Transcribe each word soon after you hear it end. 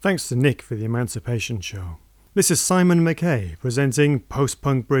Thanks to Nick for the Emancipation Show. This is Simon McKay presenting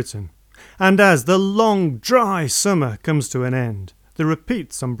Post-Punk Britain. And as the long, dry summer comes to an end, the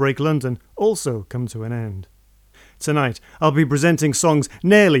repeats on Break London also come to an end. Tonight, I'll be presenting songs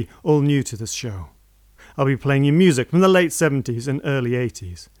nearly all new to this show. I'll be playing you music from the late 70s and early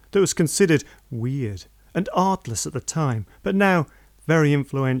 80s that was considered weird and artless at the time, but now very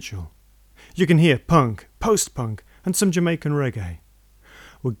influential. You can hear punk, post-punk, and some Jamaican reggae.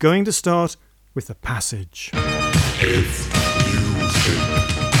 We're going to start with The Passage. If music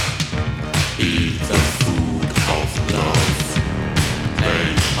be the food of love,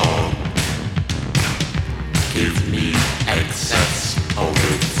 play on. Give me excess of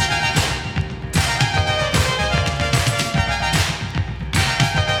it.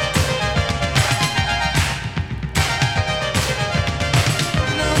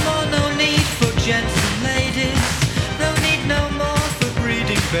 No more, no need for gents and ladies. No need no more for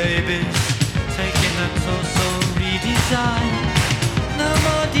breeding babies. Taking a torso redesign. No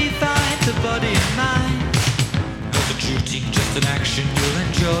more divide the body and mind. Not a duty, just an action you'll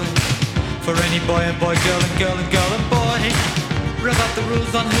enjoy. For any boy and boy, girl and girl and girl and boy. Rub up the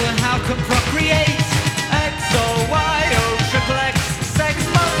rules on who and how can procreate. X O Y O triple X sex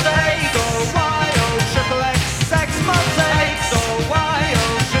mosaic. X O Y O triple X sex mosaic. X O Y O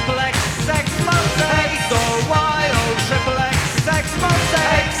triple X sex mosaic. X O Y O triple X sex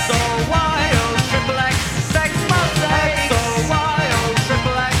mosaic. X O Y O triple X sex mosaic. X O Y O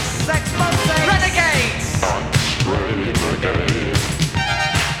triple X sex mosaic. Renegades!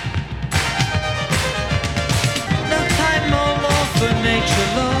 No time no more for nature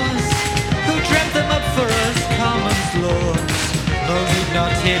laws. Who dreamt them up for us, commons laws? No need,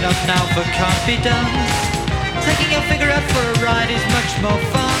 not here, not now, for can't be done. Taking your figure out for a ride is much more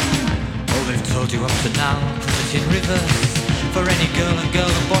fun. All they've told you up to now, put it in reverse. For any girl and girl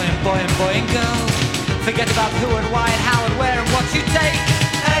and boy and boy and boy and girl. Forget about who and why and how and where and what you take.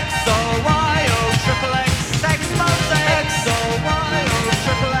 X O Y O triple X sex mosaic. X O Y O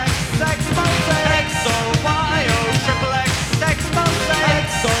triple X sex mosaic. X O Y O triple X sex mosaic.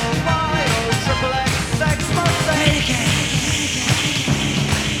 X O Y O triple X sex mosaic.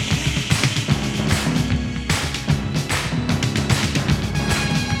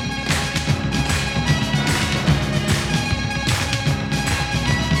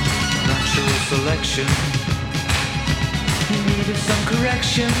 Natural selection in need of some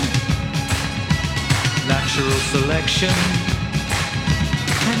correction. Natural selection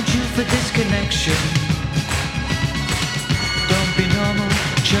and due for disconnection. Don't be normal,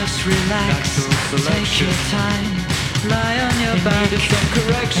 just relax. Take your time, lie on your back. Need some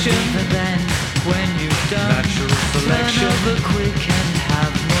correction. And even then, when you've done, natural selection. Turn over quick and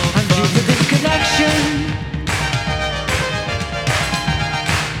have more fun. And due for disconnection.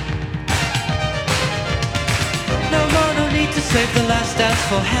 No more, no need to save the last dance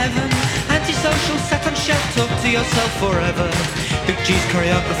for heaven. Antisocial, set on shelf, talk to yourself forever. Big G's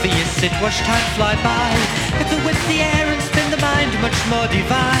choreography, you sit, watch time fly by. It'll whip the air and spin the mind, much more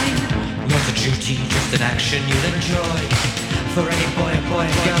divine. Not a duty, just an action you'll enjoy. For any boy and boy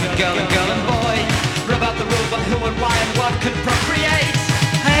and girl and girl and girl and boy. Rub out the rules on who and why and what can procreate.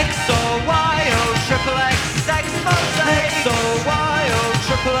 X O Y O triple X sex mosaic. X O Y O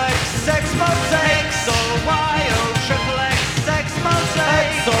triple X sex mosaic. X O Y O triple X sex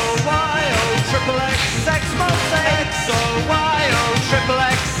mosaic. X O Y O triple X sex mosaic. X O Y O triple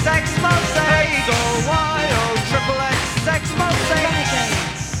X sex mosaic. X O Y O triple X sex mosaic.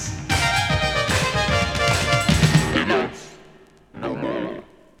 Enough. No more.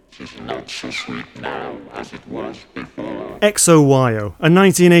 It's not so sweet now as it was before. XOYO, a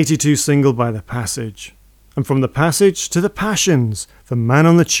 1982 single by The Passage. And from The Passage to The Passions, The Man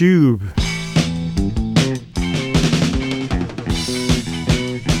on the Tube.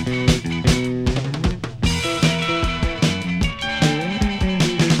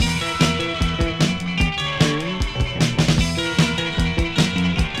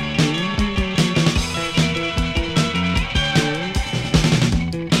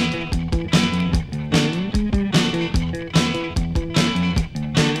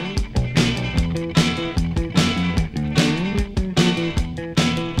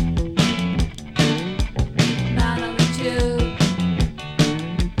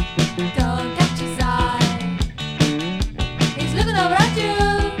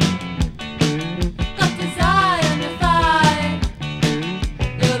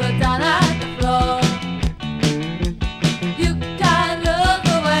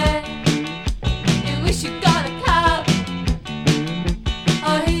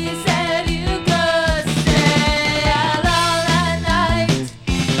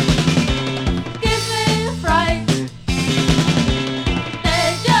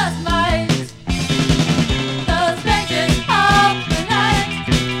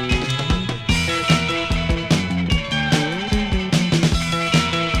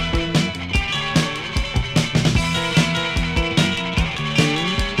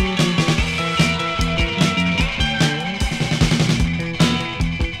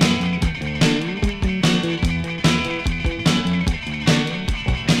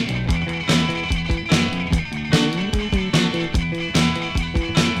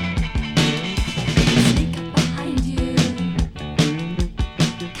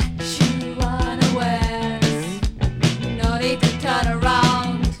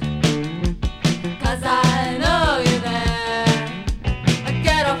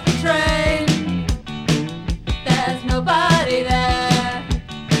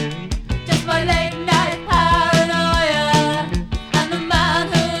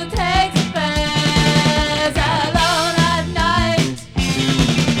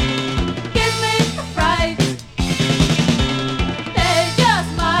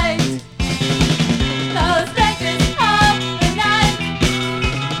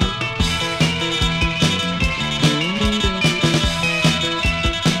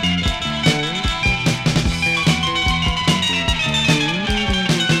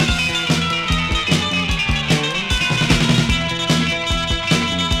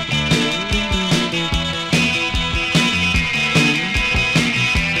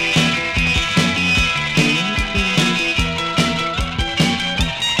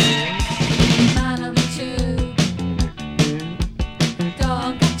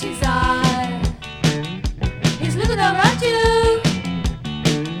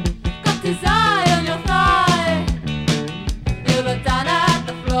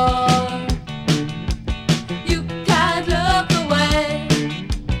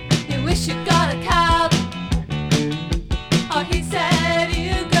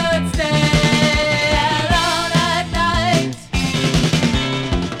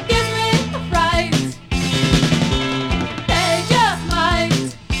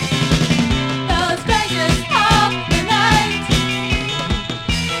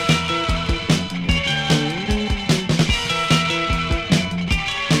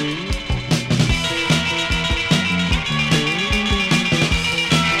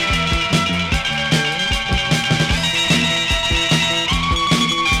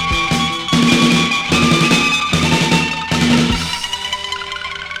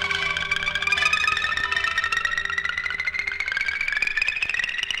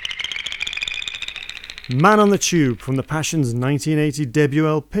 Man on the Tube from the Passions' 1980 debut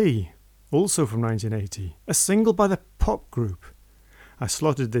LP, also from 1980, a single by the pop group. I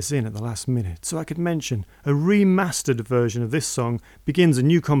slotted this in at the last minute so I could mention a remastered version of this song begins a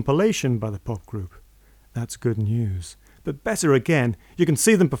new compilation by the pop group. That's good news. But better again, you can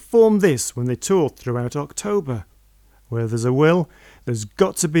see them perform this when they tour throughout October. Where there's a will, there's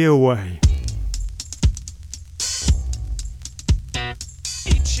got to be a way.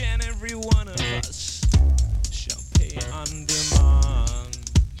 Each and every one of us shall pay on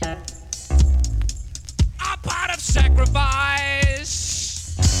demand. Our part of sacrifice,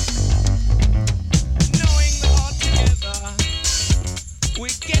 knowing that all together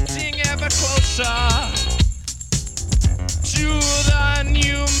we're getting ever closer to the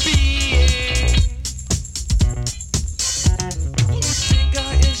new being whose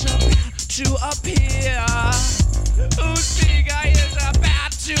figure is about to appear, whose figure is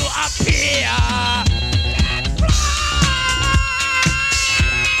about to appear.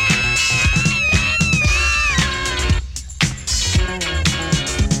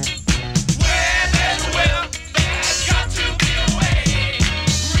 Where there's a will, there's got to be a way.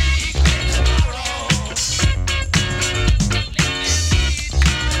 Reclaim tomorrow.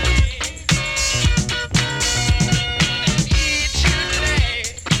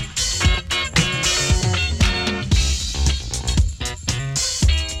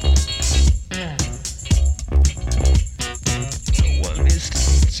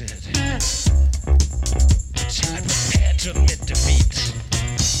 To admit defeat.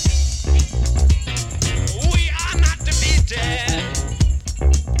 We are not defeated.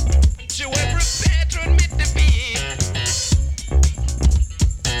 So we're prepared to admit defeat.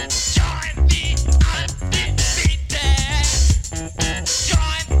 Join the undefeated.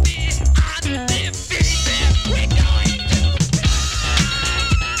 Join the undefeated. We're going to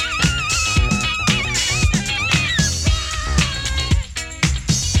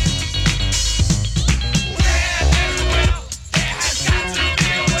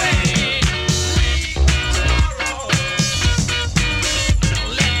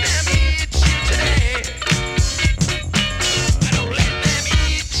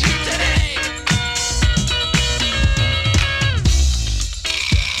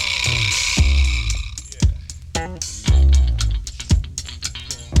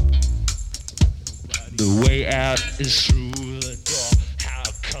the way out is through the door. How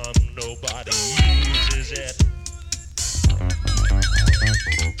come nobody uses it?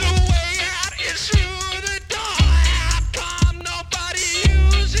 The way out is through the door. How come nobody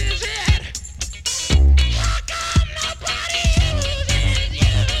uses it? How come nobody uses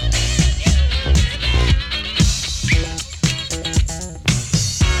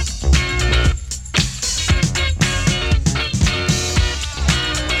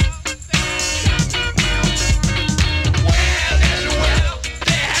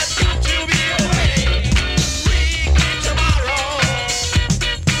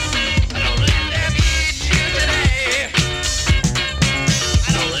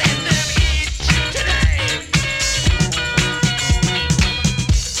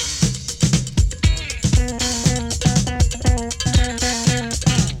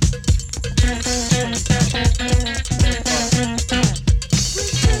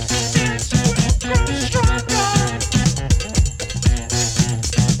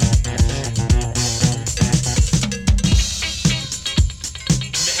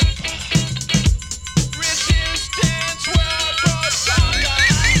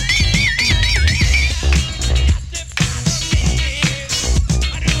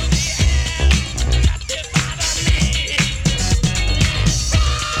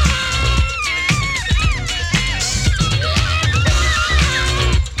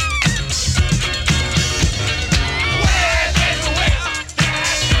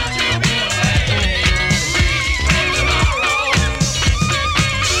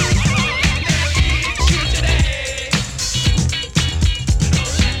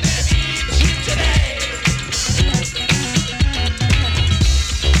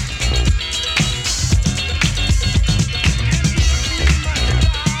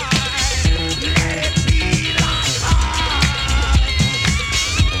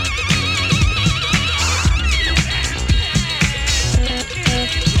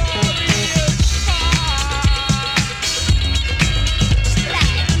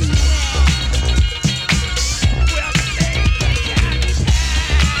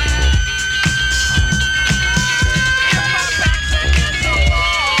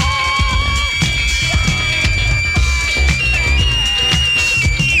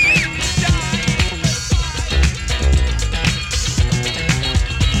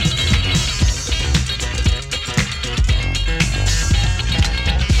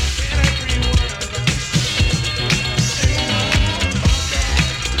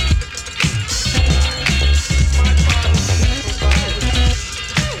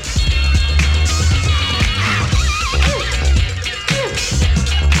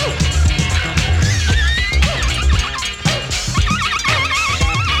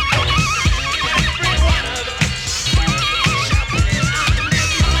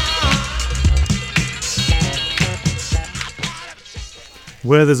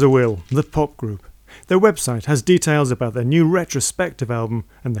Where There's a Will, the pop group. Their website has details about their new retrospective album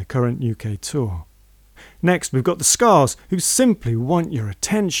and their current UK tour. Next, we've got the Scars, who simply want your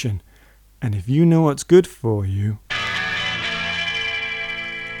attention. And if you know what's good for you...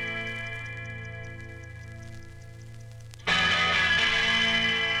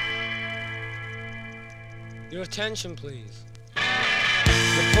 Your attention, please.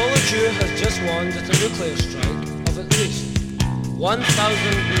 The polar Jew has just warned that a nuclear strike of at least 1,000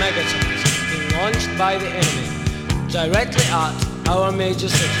 megatons is being launched by the enemy directly at our major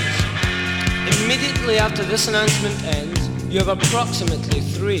cities. Immediately after this announcement ends, you have approximately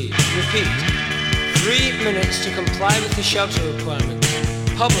 3 minutes to comply with the shelter requirements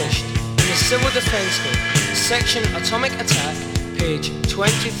published in the Civil Defence Code, section Atomic Attack, page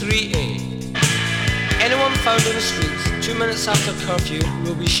 23A. Anyone found in the streets 2 minutes after curfew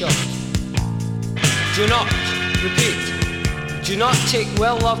will be shot. Do not, repeat, do not take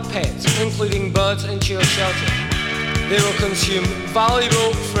well-loved pets, including birds, into your shelter. They will consume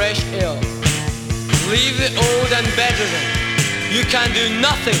valuable fresh air. Leave the old and bedridden. You can do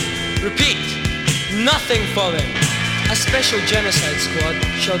nothing, repeat, nothing for them. A special genocide squad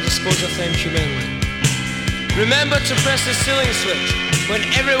shall dispose of them humanely. Remember to press the ceiling switch when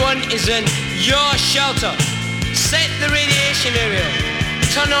everyone is in your shelter. Set the radiation area.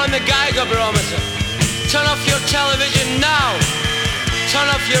 Turn on the Geiger barometer. Turn off your television now. Turn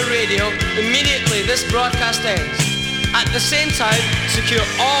off your radio immediately this broadcast ends. At the same time, secure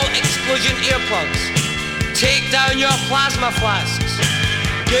all explosion earplugs. Take down your plasma flasks.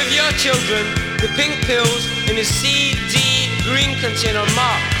 Give your children the pink pills in the CD green container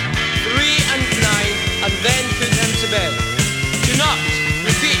marked 3 and 9 and then put them to bed. Do not,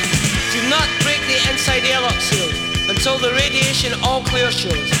 repeat, do not break the inside airlock seals until the radiation all clear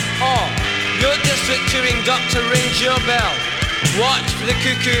shows, or your district touring doctor rings your bell. Watch for the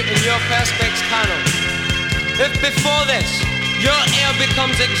cuckoo in your perspex panel. If before this your air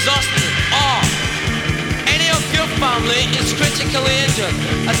becomes exhausted or any of your family is critically injured,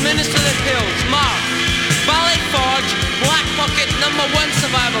 administer the pills marked Ballot Forge Black Pocket #1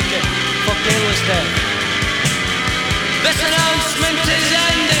 Survival Kit for painless death. This announcement is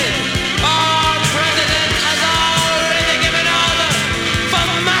ended. Our president has already given order for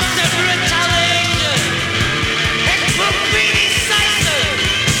massive retaliation. It will be decisive.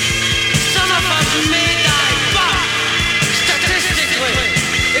 Some of us may die, but statistically,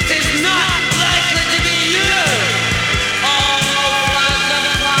 it is not likely to be you. All flags are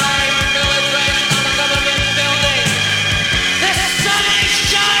flying, militarized on a government building. The sun is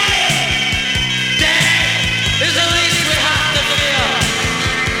shining. Death is the least we have to fear.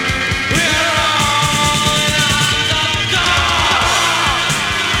 We're all in the hands of God.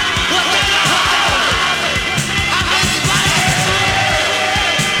 What the hell? I'm inspired.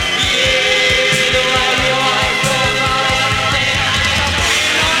 Yeah, the way you are for the light there.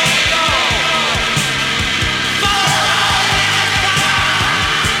 Here we go.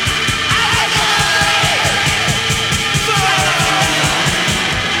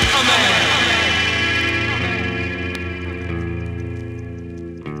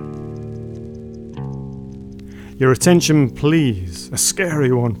 Your attention, please. A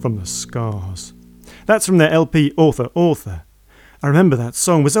scary one from the Scars. That's from their LP Author. I remember that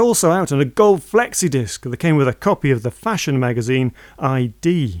song was also out on a gold flexi disc that came with a copy of the fashion magazine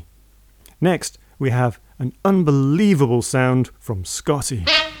ID. Next, we have an unbelievable sound from Scotty.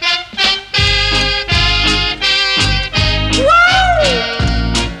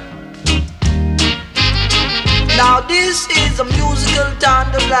 Now this is a musical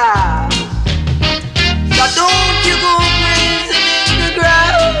thunderblast. Now don't you go crazy in the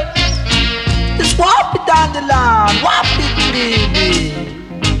ground. Just whop it down the line, whop it, baby.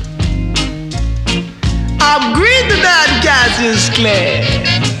 I'm green to that Cassius Clay.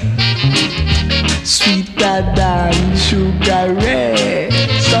 Sweet and sugar red.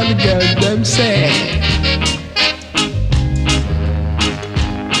 So the girls them say.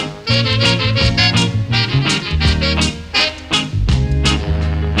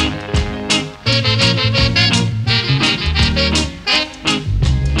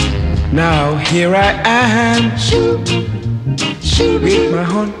 Now here I am, with my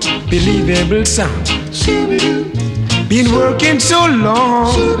unbelievable sound. Been working so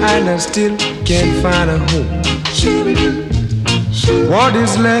long and I still can't find a home. What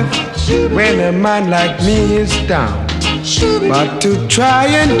is left when a man like me is down? But to try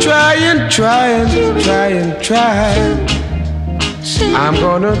and try and try and try and try. I'm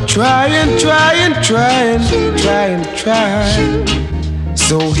gonna try and try and try and try and try.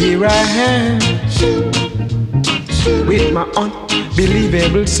 So here I am, with my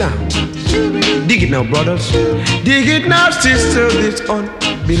unbelievable sound. Dig it now, brothers. Dig it now, sister, this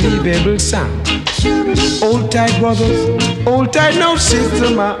unbelievable sound. Hold tight, brothers. Hold tight now, sister,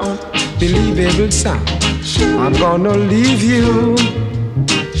 my unbelievable sound. I'm gonna leave you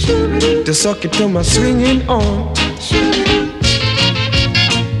to suck it to my swinging on.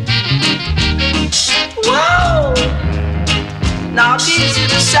 Whoa! Now this is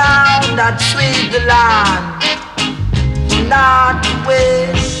the sound that sways the land, from north to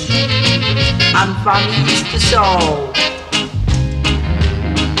west and from east to south.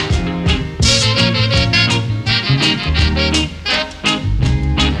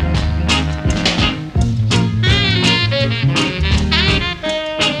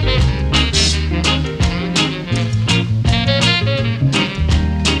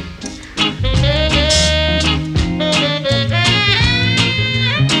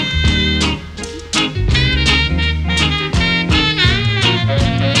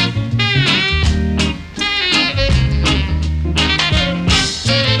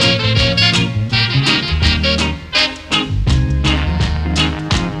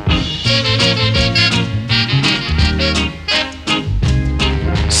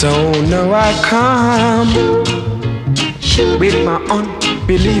 So now I come with my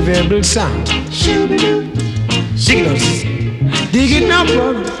unbelievable sound. Signals, dig it now,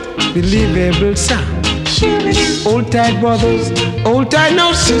 brother, believable sound. Hold tight, brothers, hold tight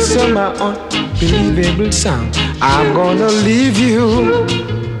now, sister, my unbelievable sound. I'm gonna leave you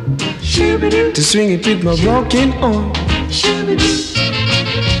to swing it with my broken arm.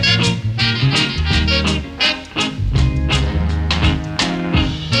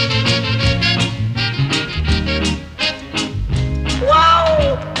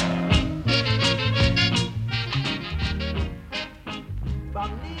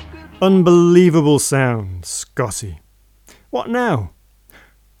 Unbelievable sound, Scotty. What now?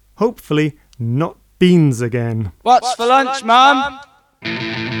 Hopefully not beans again. What's for lunch, Mum?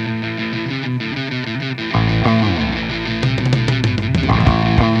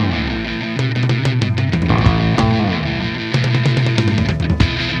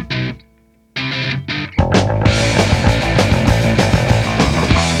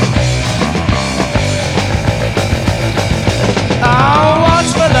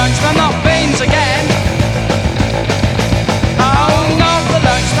 I'm not beans again. Oh, not for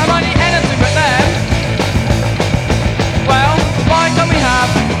lunch, I'm only anything but them. Well, why can't we have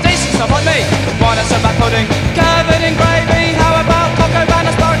decent stuff like me? Why not some black pudding covered in gravy? How about cocoa bun,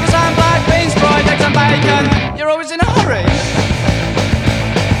 asparagus and black beans, fried eggs and bacon? You're always in a hurry.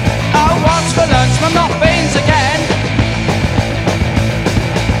 Oh, what's for lunch? I'm not beans again.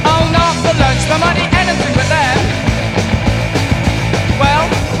 Oh, not for lunch, I'm only anything but them. Well,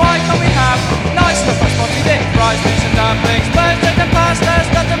 why can't we have nice stuff like spotty dick, fries, fish and dumplings, birds, eggs and pasta,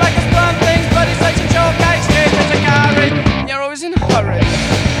 stuff to make us plum things, bloody steaks and shortcakes, chickens and curry? You're always in a hurry.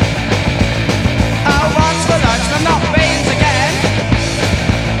 Oh, what's for lunch? I'm not beans again.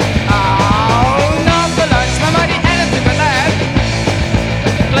 Oh, not for lunch, I'm only anything but them.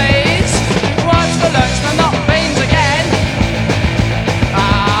 Please, what's for lunch? I'm not beans again.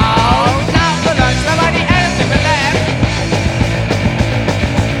 Oh, not for lunch, I'm only anything but them.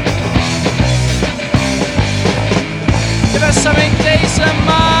 Give us something decent,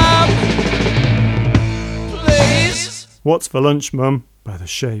 Mum. Please. What's for lunch, Mum? By the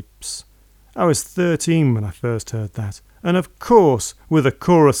Shapes. I was 13 when I first heard that, and of course, with a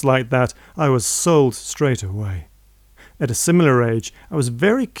chorus like that, I was sold straight away. At a similar age, I was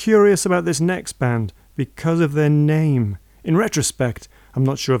very curious about this next band because of their name. In retrospect, I'm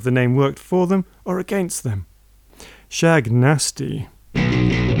not sure if the name worked for them or against them. Shag Nasty.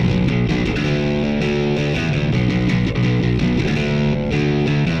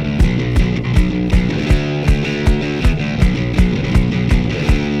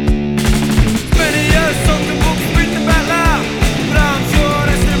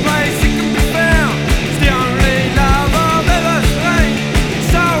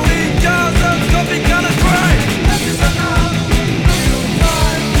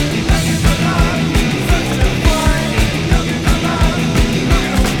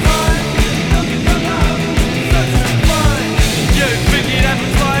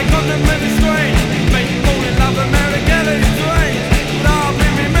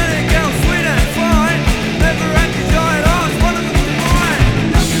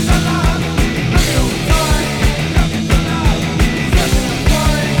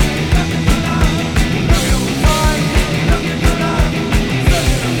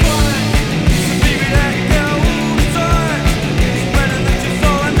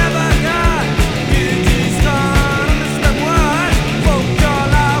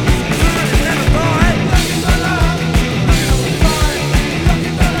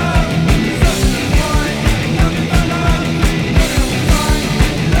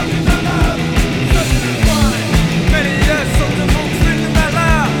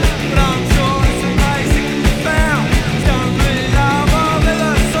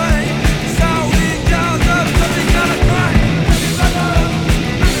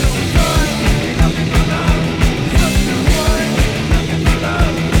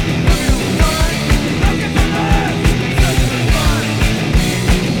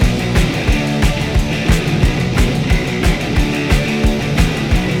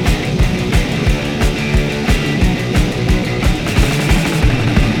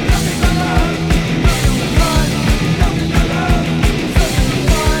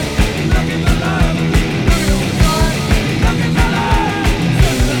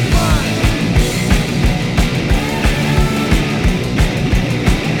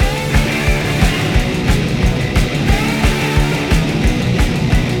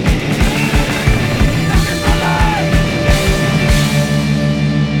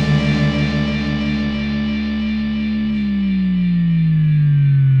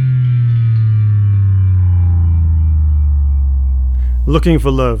 Looking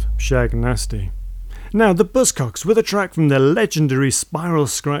for Love, Shag Nasty. Now, the Buzzcocks with a track from their legendary Spiral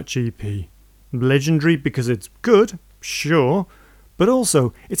Scratch EP. Legendary because it's good, sure, but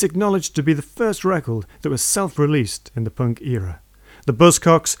also it's acknowledged to be the first record that was self-released in the punk era. The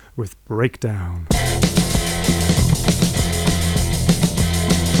Buzzcocks with Breakdown.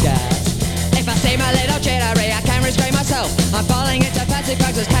 If I see my little jittery, I can't restrain myself. I'm falling into fancy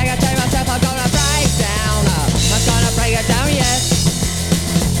practice, can't contain myself. I'm gonna break down. I'm gonna break it down, yes.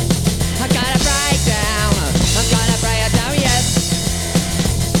 I'm gonna break down. I'm gonna break it down, yes.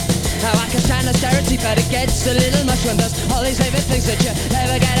 Now I can stand austerity, but it gets a little much when there's all these living things that you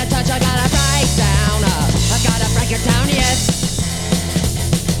never get a touch. I gotta break down. I gotta break it down, yes.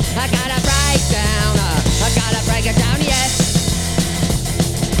 I gotta break down. I gotta break it down, yes.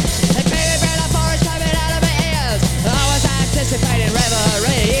 Anticipating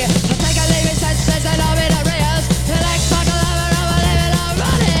reverie. I take a leave in senses and I'm in arrears. The next fucking lover, I'm living on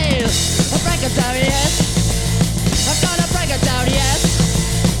running. I break it down, yes. I'm gonna break it down, yes.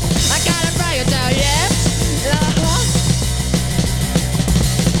 I gotta break it down, yes.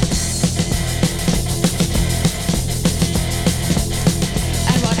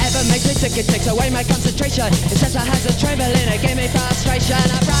 And whatever makes me sick, it takes away my concentration. It says I has a tremble in it, give me frustration.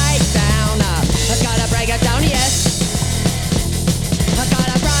 I break down, I gotta break it down, yes. I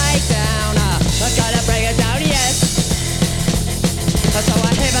gotta break down, I gotta break it down, yes. So I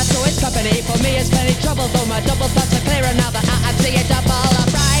hear that to its company. For me it's plenty trouble, though my double thoughts are clearer now that I'm seeing double. I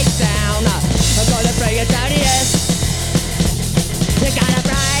break down, I gotta break it down, yes. You gotta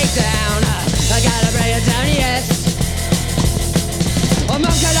break down, I gotta break it down, yes. A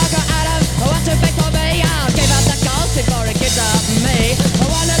monkey like an Adam, what's too big for me? I'll give up the ghost before it gives up me. I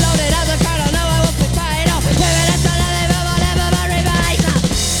wanna load it as a crowd, I know I won't be paid. Oh, 2 minutes to live, but whatever my rebate.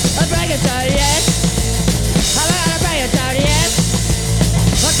 I break it down, yes. I'm gonna break it down, yes.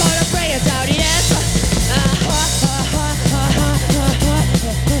 I'm gonna break it down, yes.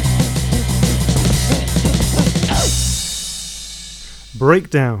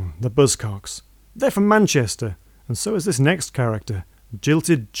 Breakdown, the Buzzcocks. They're from Manchester, and so is this next character,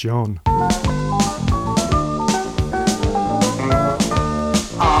 Jilted John.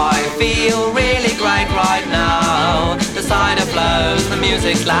 I feel really great right now. The cider flows, the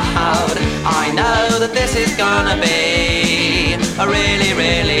music's loud. I know that this is gonna be a really,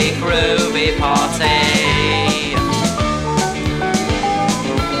 really groovy party.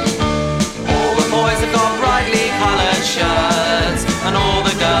 All the boys have got brightly coloured shirts, and all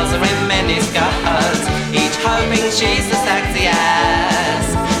the girls are in miniskirts, each hoping she's the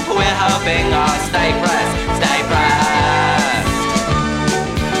sexiest. We're hoping our stay pressed, stay pressed.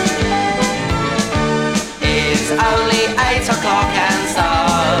 It's only 8 o'clock and so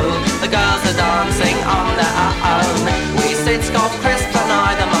the girls are dancing on their own. We sit Scott crisp on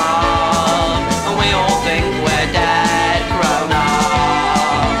either mob, and we all think we're dead grown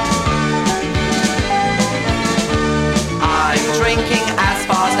up. I'm drinking as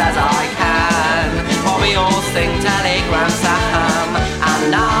fast as I can, while we all sing Telegram Sam.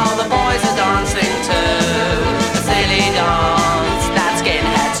 And now the boys are dancing too, a silly dance that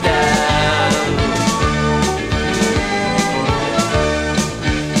skinheads do.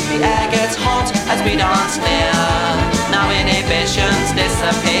 The air gets hot as we dance near, now inhibitions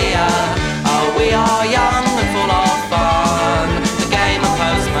disappear. Oh, we are young and full of fun, the game of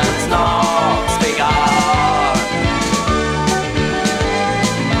postman's knocks begun.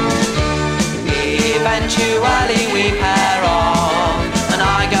 Eventually we pair off, and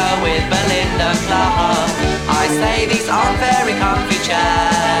I go with Belinda Clark. I say these aren't very comfy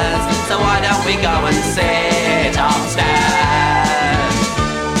chairs, so why don't we go and sit upstairs?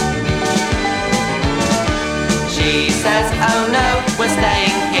 She says, oh no, we're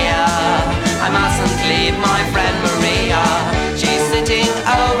staying here. I mustn't leave my friend Maria. She's sitting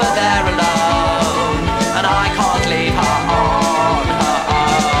over there alone, and I can't leave her on her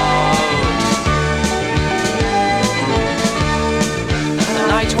own. The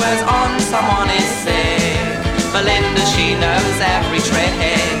night wears on, someone is sick. Belinda, she knows every trick.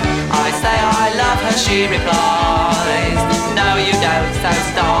 I say I love her, she replies, no you don't, so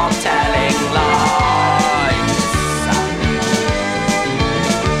stop telling lies.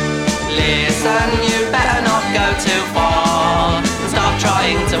 Listen, you better not go too far, stop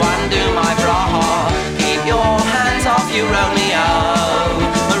trying to undo my bra. Keep your hands off you, Romeo.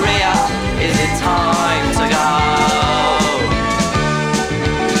 Maria, is it time to go?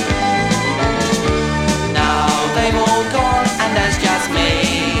 Now they've all gone and there's just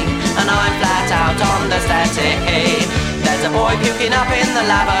me, and I'm flat out on the settee. There's a boy puking up in the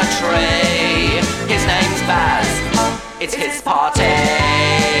lavatory. His name's Baz. it's his party.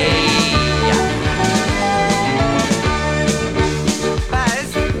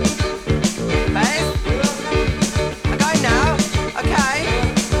 Baz? Baz? I'm going now, okay?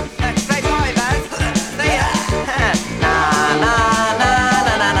 Say bye, Baz. See ya. Na na na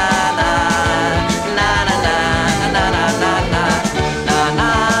na na na na na na na na na na na na na na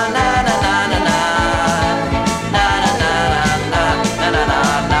na na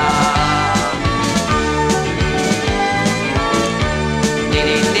na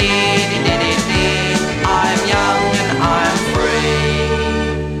I'm young and I'm free.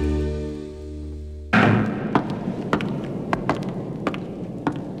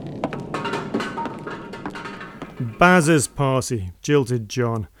 Baz's party, jilted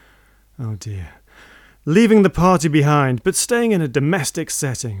John. Oh dear. Leaving the party behind, but staying in a domestic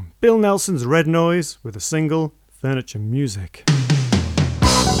setting. Bill Nelson's Red Noise with a single, Furniture Music.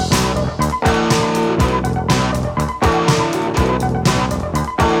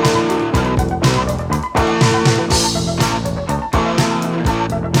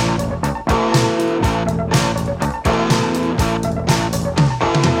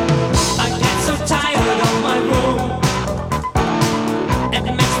 I get so tired of my room. It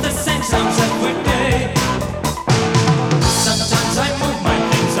makes the same sounds every day. Sometimes I move my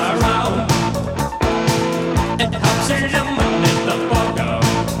things around. It helps illuminate the photo.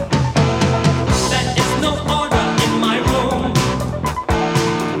 There is no order in my room.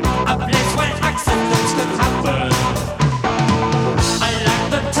 A place where accidents could happen. I like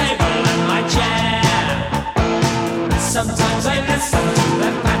the table and my chair. Sometimes I listen to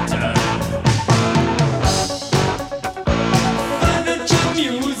the pattern. Furniture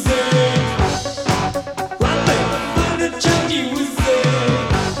music. Furniture music.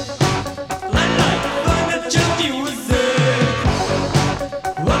 I like furniture music.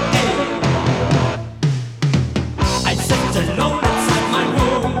 Okay. I sit alone inside my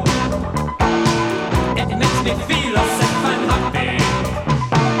room. It makes me feel as if I'm happy.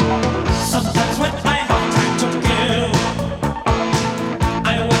 Sometimes when I have time to kill, I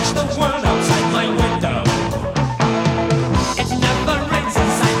watch the world outside my window. It never rains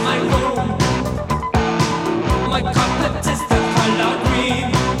inside my room. My carpet is the color green.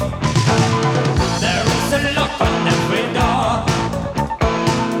 There is a lock on every door.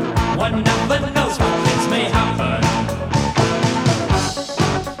 One never knows what things may happen.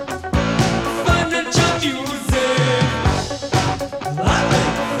 Furniture music. I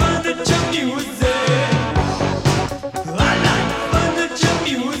like furniture music. I like furniture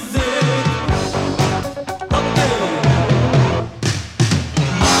music. Okay.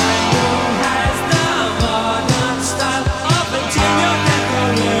 My room has the modern style of interior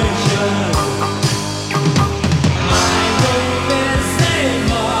decoration. My room is a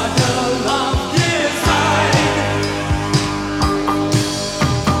model of design.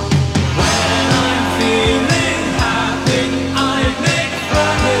 When I'm feeling happy, I make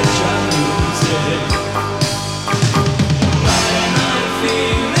furniture music. When I'm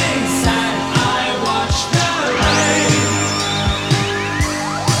feeling sad, I watch the rain.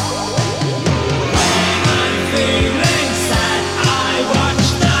 When I'm feeling sad, I watch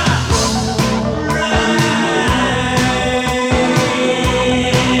the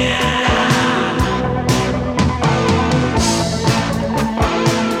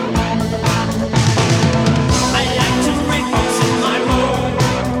I like to read books in my room.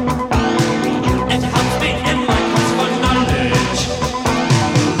 It helps me in my quest for knowledge.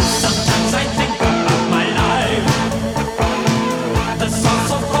 Sometimes I think about my life, the source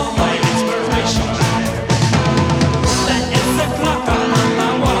of all my inspiration. There is a clock on the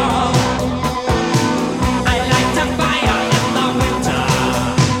wall. I light a fire in the winter.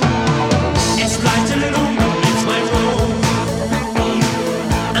 Its light illuminates my room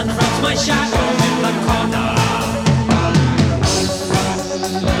and throws my shadow in the corner.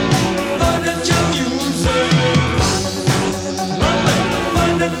 Furniture music. I like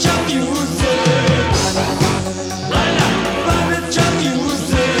furniture music. I like furniture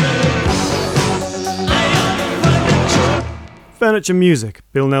music. I like furniture. Furniture Music,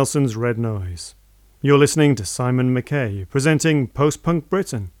 Bill Nelson's Red Noise. You're listening to Simon McKay, presenting Post-Punk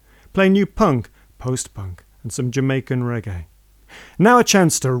Britain, playing you punk, post-punk, and some Jamaican reggae. Now a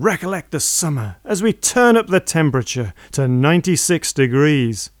chance to recollect the summer as we turn up the temperature to 96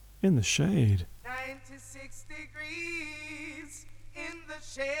 degrees in the shade. 96 degrees in the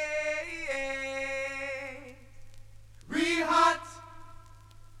shade. Real hot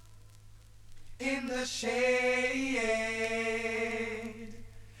in the shade.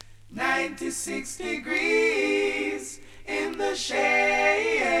 96 degrees in the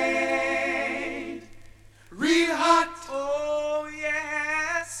shade. Real hot. Oh,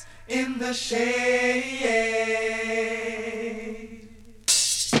 the shade.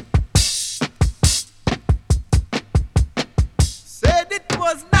 Said it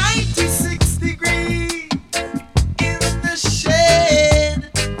was 96 degrees in the shade.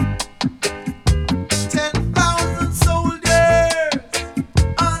 10,000 soldiers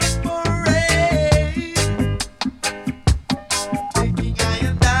on parade, taking I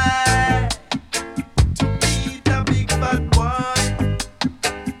and I to meet a big fat boy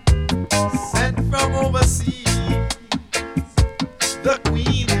sent from overseas, the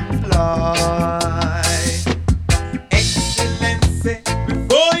Queen employ. Excellency,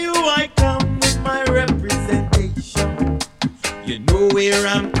 before you I come with my representation. You know where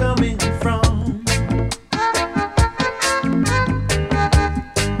I'm coming from.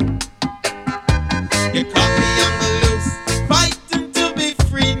 You caught me on the loose, fighting to be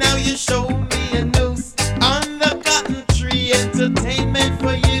free. Now you show me a noose on the cotton tree. Entertainment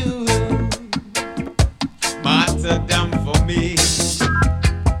for you, martyrdom for me.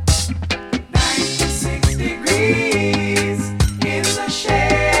 96 degrees in the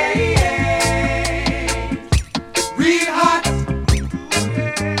shade, real hot,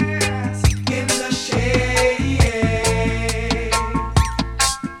 yes, in the shade.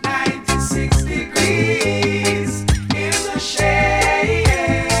 96 degrees in the shade,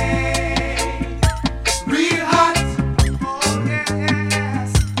 real hot, oh yes,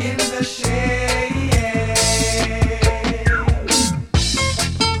 in the shade.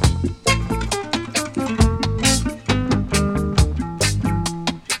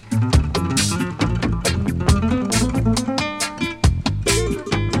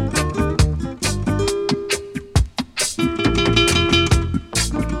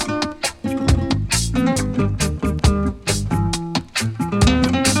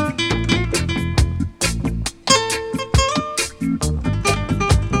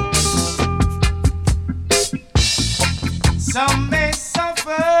 Some may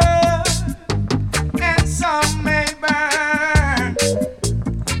suffer and some may burn,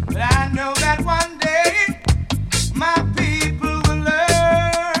 but I know that one day my people will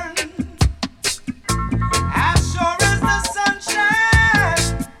learn. As sure as the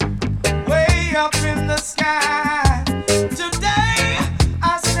sunshine way up in the sky, today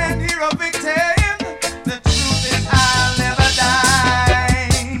I stand here a victim. The truth is I'll never die.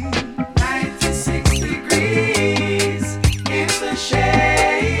 96 degrees in the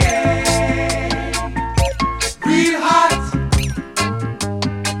shade, real hot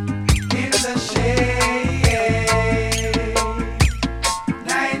in the shade.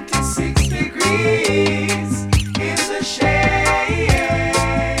 96 degrees in the shade,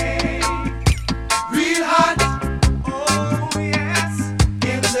 real hot, oh yes,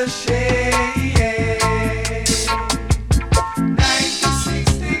 in the shade.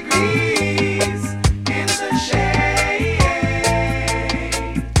 96 degrees in the shade,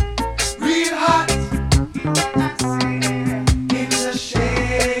 real hot, I say, in the shade.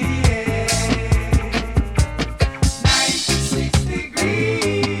 96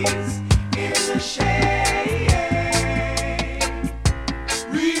 degrees in the shade,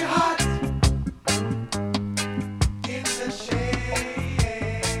 real hot, in the shade.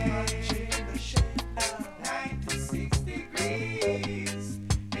 96 degrees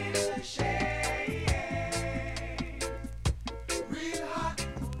in the shade, real hot,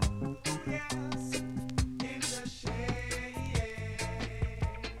 yes, in the shade.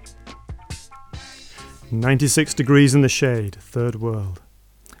 96 Degrees in the Shade, Third World.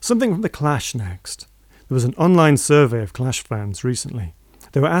 Something from The Clash next. There was an online survey of Clash fans recently.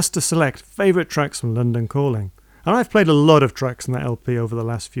 They were asked to select favourite tracks from London Calling. And I've played a lot of tracks in that LP over the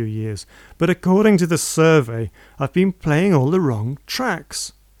last few years, but according to the survey, I've been playing all the wrong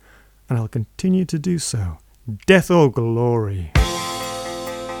tracks. And I'll continue to do so. Death or Glory.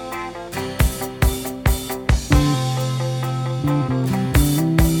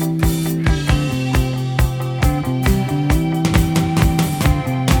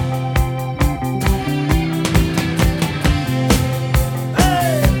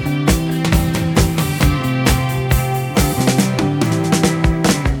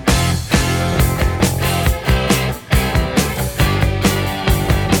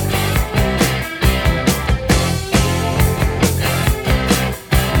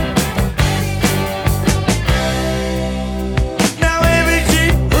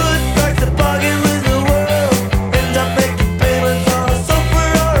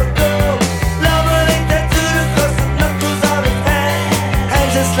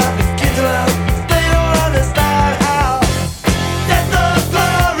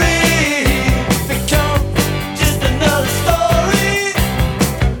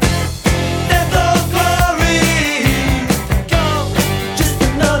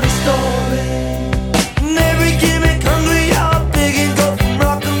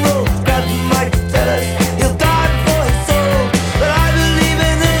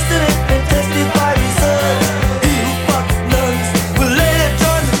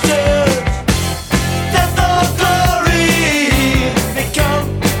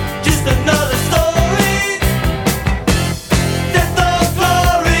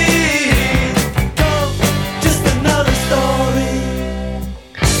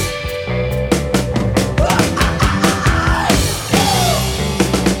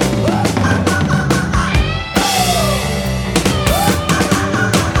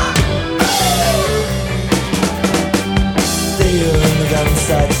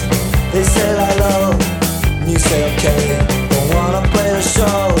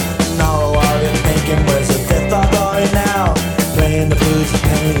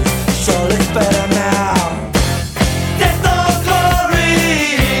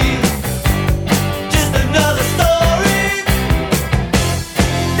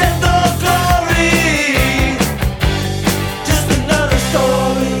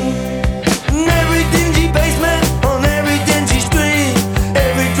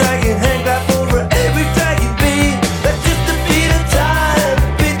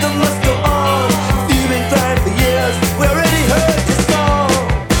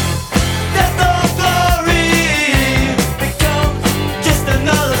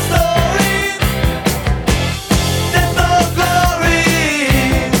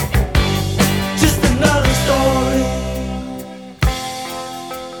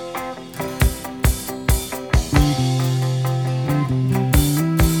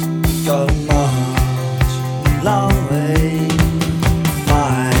 got a march, long way,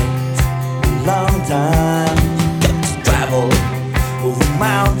 fight, long time, got to travel over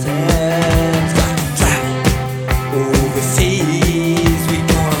mountains, got to travel over seas. We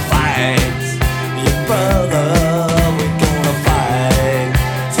gonna fight, your brother, we gonna fight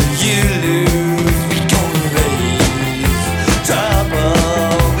till you lose. We gonna raise trouble,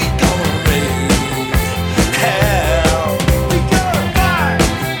 we gonna raise hell. We gonna fight,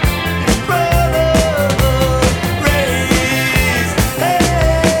 brother, raise hell.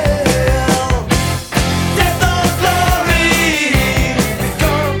 Death or glory,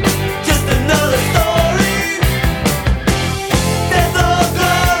 become just another story. Death or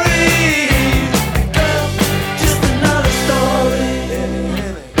glory, become just another story.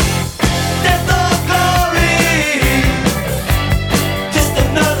 Death or glory, just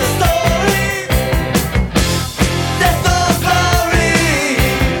another story. Death or glory,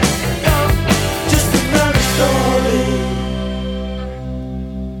 become just another story.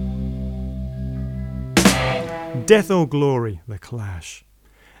 Death or Glory, The Clash.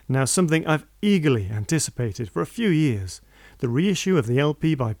 Now something I've eagerly anticipated for a few years, the reissue of the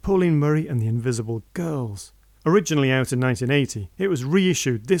LP by Pauline Murray and the Invisible Girls. Originally out in 1980, it was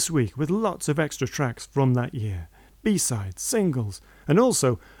reissued this week with lots of extra tracks from that year, B-sides, singles, and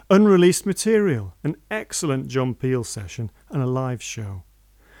also unreleased material, an excellent John Peel session and a live show.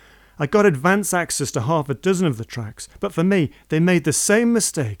 I got advance access to half a dozen of the tracks, but for me, they made the same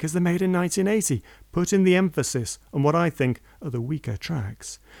mistake as they made in 1980, putting the emphasis on what I think are the weaker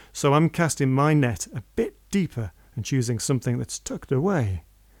tracks. So I'm casting my net a bit deeper and choosing something that's tucked away.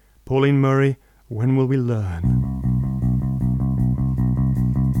 Pauline Murray, When Will We Learn?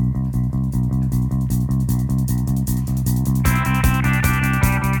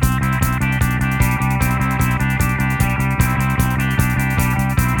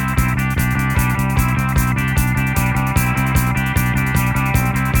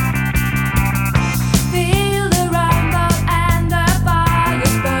 Feel the rumble and the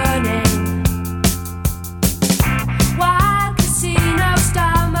fire's burning. Wild casino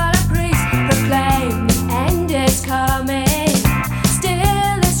stumble a priest proclaim the ending.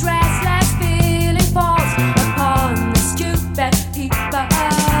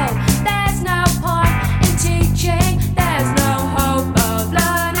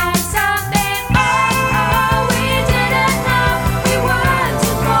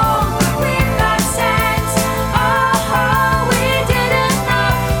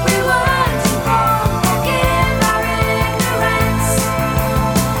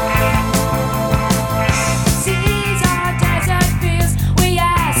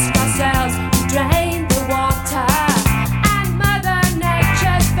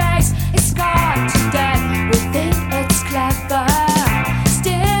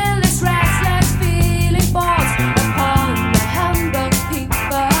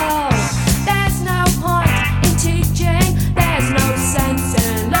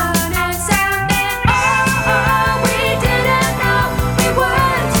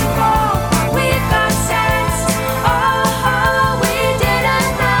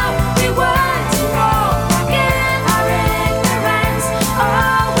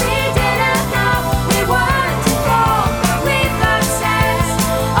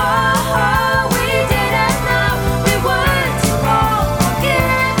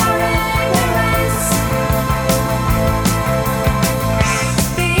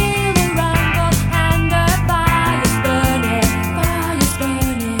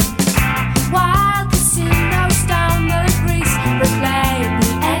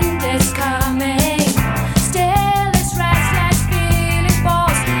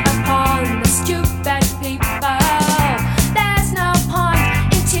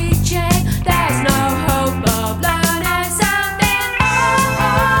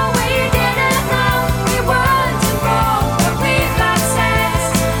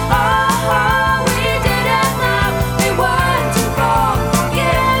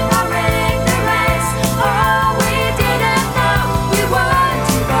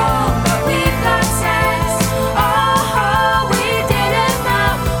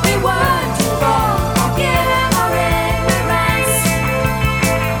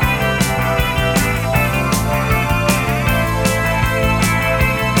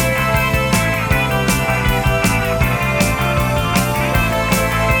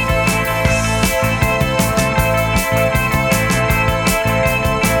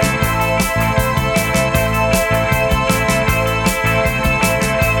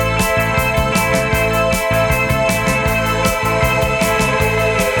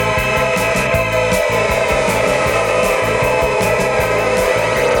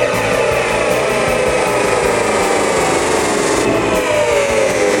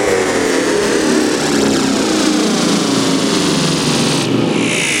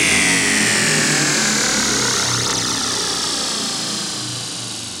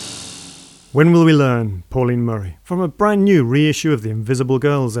 When Will We Learn, Pauline Murray, from a brand new reissue of the Invisible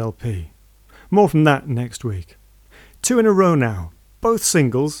Girls LP. More from that next week. 2 in a row now, both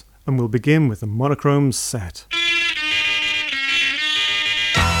singles, and we'll begin with the Monochrome set.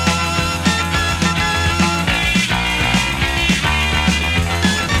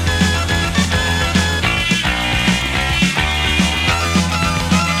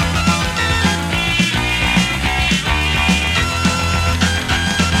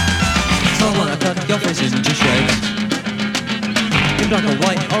 Your face isn't to shreds. In black or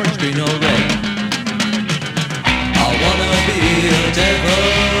white, orange, green or red. I wanna be a devil.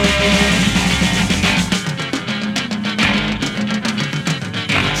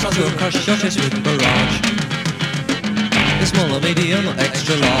 Try to crush your face with barrage. The small or medium or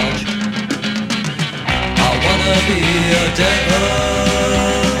extra large. I wanna be a devil.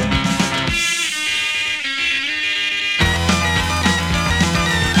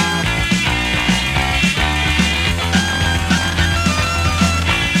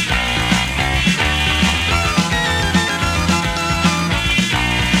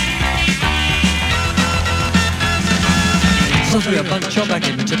 Songs we a bunch or back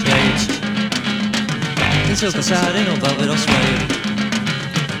into plates. In silk or satin or velvet or suede.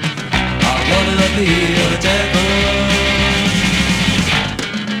 I wanna be a devil.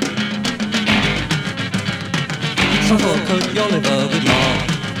 Songs will coat your liver with lard.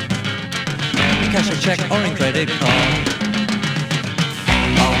 Cash or check or in credit card.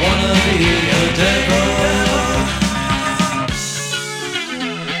 I wanna be a devil.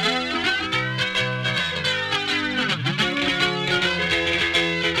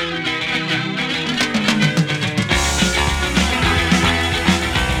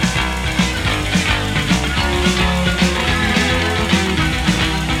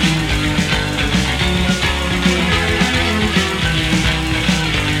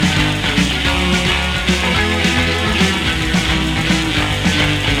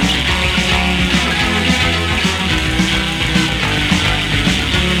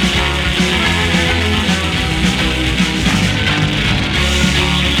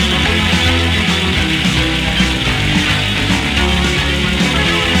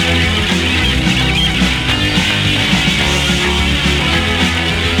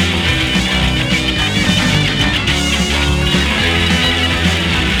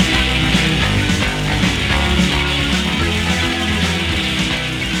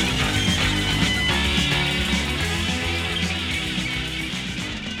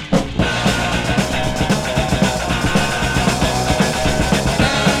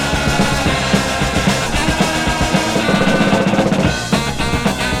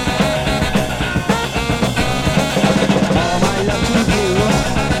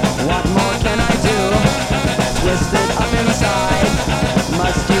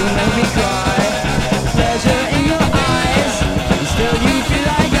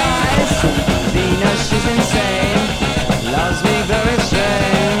 Venus,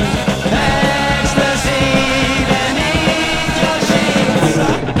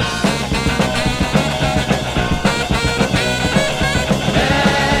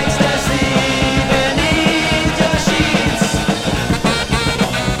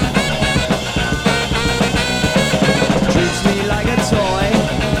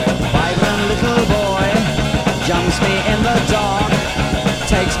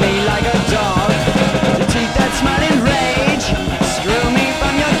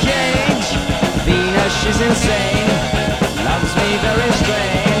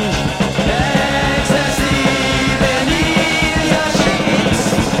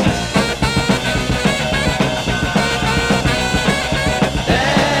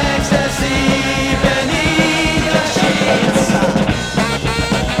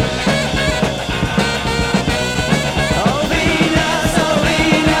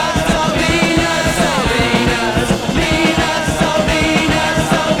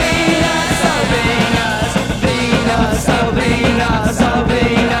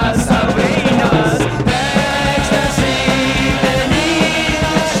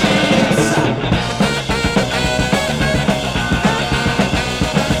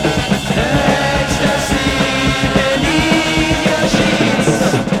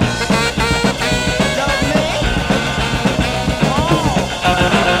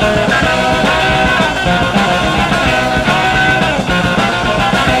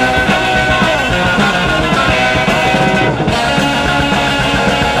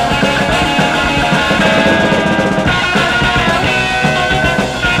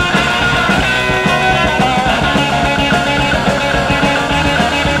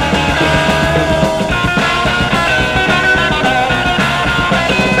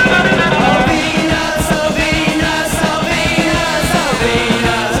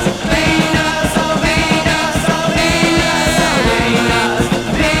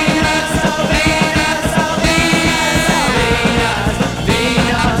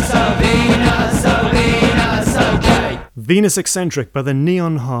 Venus Eccentric by the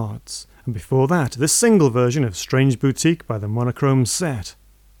Neon Hearts, and before that, the single version of Strange Boutique by the Monochrome Set.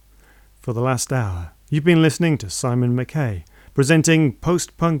 For the last hour, you've been listening to Simon McKay, presenting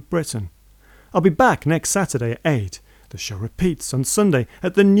Post-Punk Britain. I'll be back next Saturday at 8. The show repeats on Sunday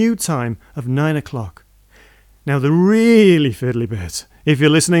at the new time of 9 o'clock. Now the really fiddly bit. If you're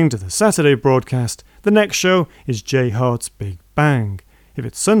listening to the Saturday broadcast, the next show is J Hart's Big Bang. If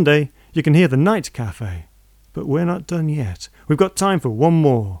it's Sunday, you can hear the Night Cafe. But we're not done yet. We've got time for one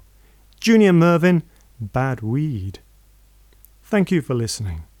more. Junior Mervyn, Bad Weed. Thank you for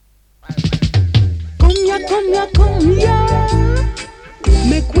listening. Come ya,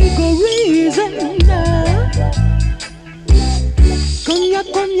 make we go reason now. Come ya,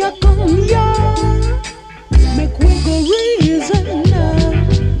 make we go reason now.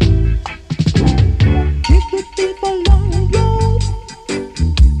 Give the people long road,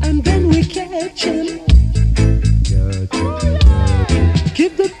 and then we catch 'em.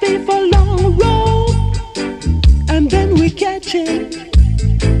 Give the people long road, and then we catch 'em.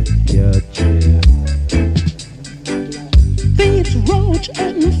 Thieves, roach,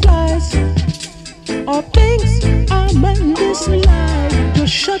 and flies, all things are meant this life.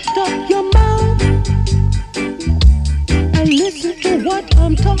 Just shut up your mouth and listen to what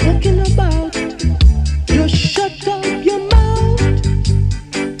I'm talking about. Just shut up your mouth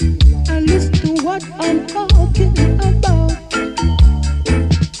and listen to what I'm talking about.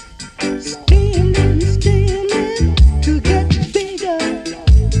 Stealing to get bigger.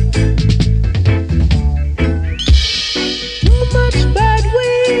 Too much bad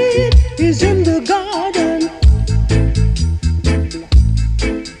weed is in the garden.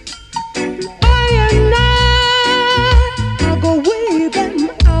 I go weed them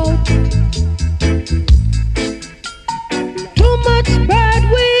out. Too much bad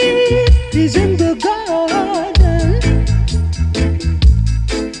weed is in the garden.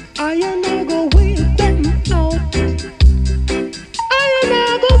 I go weed them out.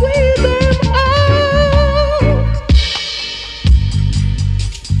 I go weed them out.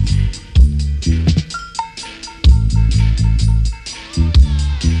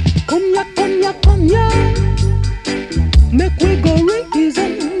 Come ya, make we go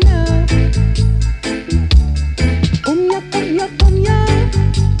reason now. Come ya,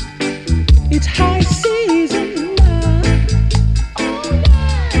 it's high season now.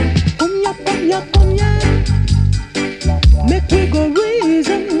 Come ya, make we go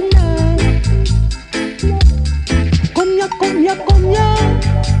reason now. Come ya,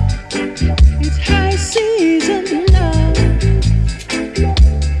 it's high season now.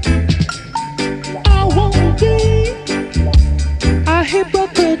 I won't be a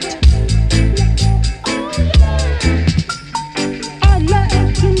hypocrite. I'd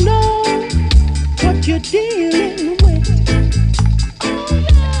like to know what you're dealing with.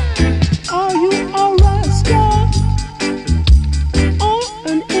 Are you a rascal or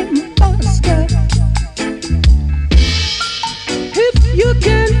an imposter? If you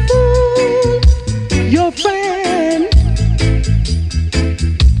can fool your friend,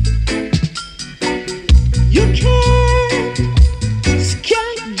 you can't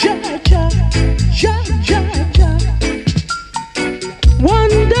scare ja.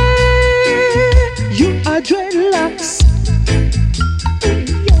 One day you are dreadlocks.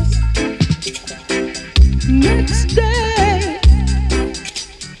 Yes. Next day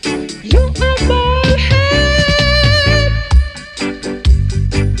you are bald head.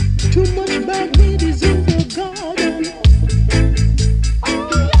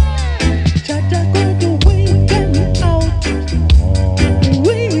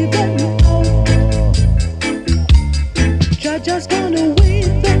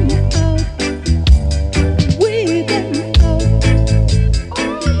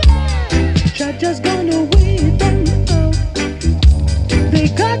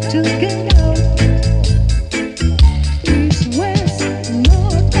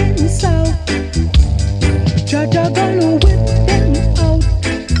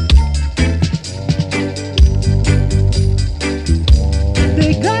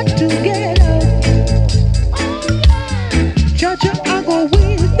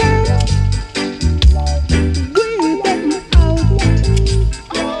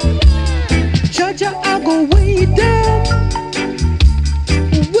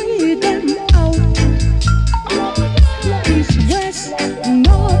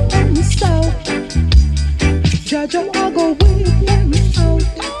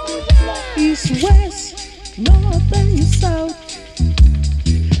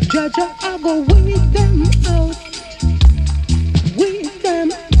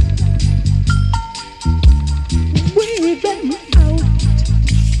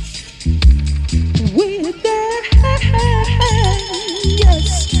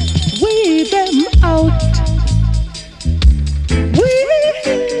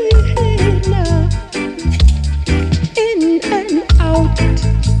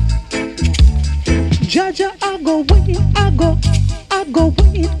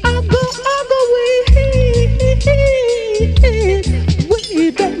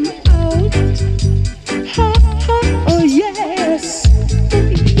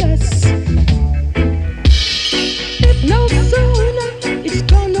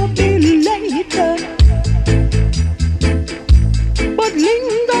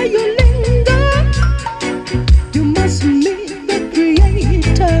 linger, you linger. You must meet the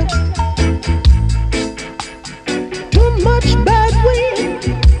Creator. Too much bad wind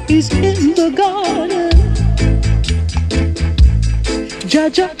is in the garden.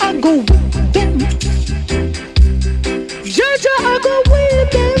 Jaja, I go with them. Jaja, I go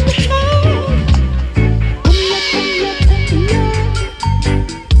with them.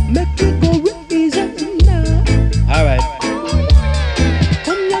 Make me go reason now. All right.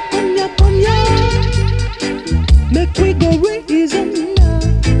 Konya. Make we go reason now.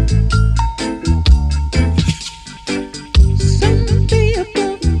 Some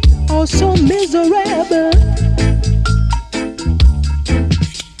people are so miserable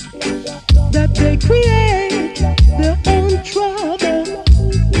that they create their own trouble,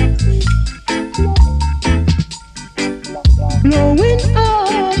 blowing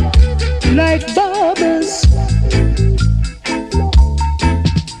up like bubbles,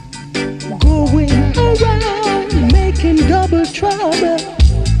 going around making double trouble.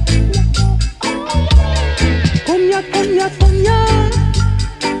 Konya,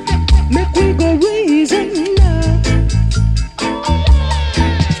 make we go reason now.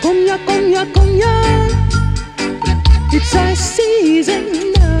 Konya, it's our season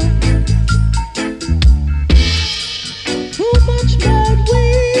now. Too much bad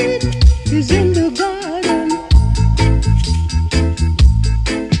wind is in the garden.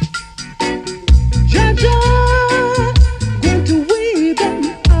 Jaja, going to weed them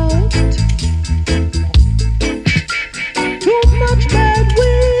out. Too much bad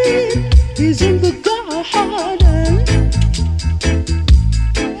wind is in the garden.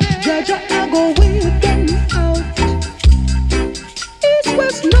 Jaja, I go with them out. East,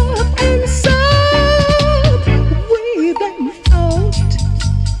 west, north, and south. Weed them out.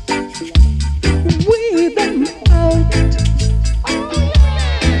 Weed them out.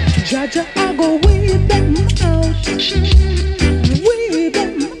 Jaja, I go with them out. Weed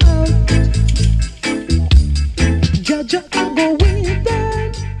them out. Jaja, I go with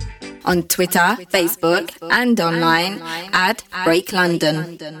them. On Twitter, Facebook, and online at Break London.